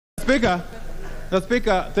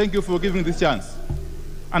Speaker, thank you for giving this chance.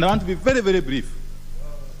 And I want to be very, very brief.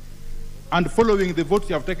 And following the votes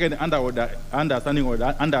you have taken under order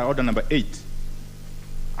number 8,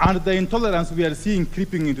 and the intolerance we are seeing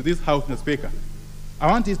creeping into this House, Mr. Speaker, I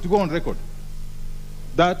want this to go on record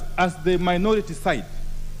that as the minority side,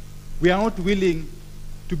 we are not willing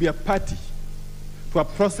to be a party to a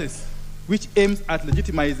process which aims at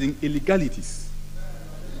legitimizing illegalities,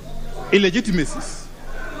 illegitimacies,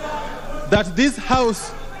 that this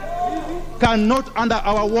House cannot, under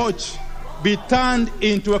our watch, be turned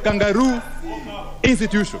into a kangaroo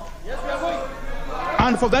institution.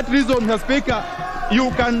 And for that reason, Mr. Speaker,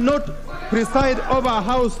 you cannot preside over a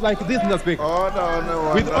House like this, Mr. Speaker,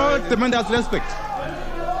 with all tremendous respect.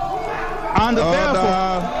 And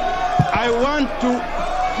therefore, I want to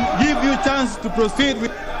give you a chance to proceed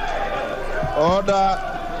with... Order.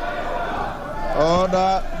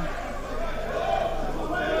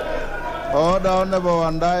 Honorable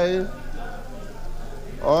Wandayi.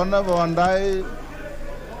 Honorable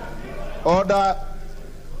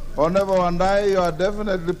Wandayi, you are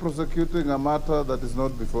definitely prosecuting a matter that is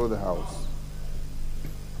not before the House.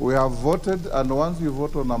 We have voted, and once you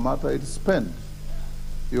vote on a matter, it is spent.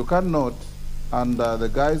 You cannot, under the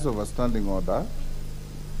guise of a standing order,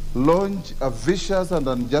 launch a vicious and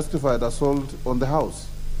unjustified assault on the House,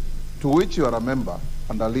 to which you are a member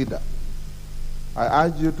and a leader. I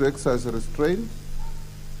urge you to exercise restraint.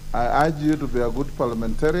 I urge you to be a good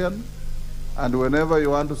parliamentarian, and whenever you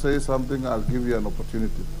want to say something, I'll give you an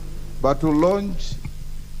opportunity. But to launch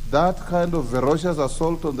that kind of ferocious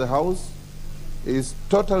assault on the House is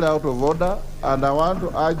totally out of order, and I want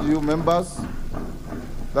to urge you, members,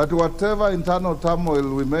 that whatever internal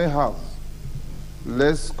turmoil we may have,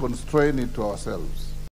 let's constrain it to ourselves.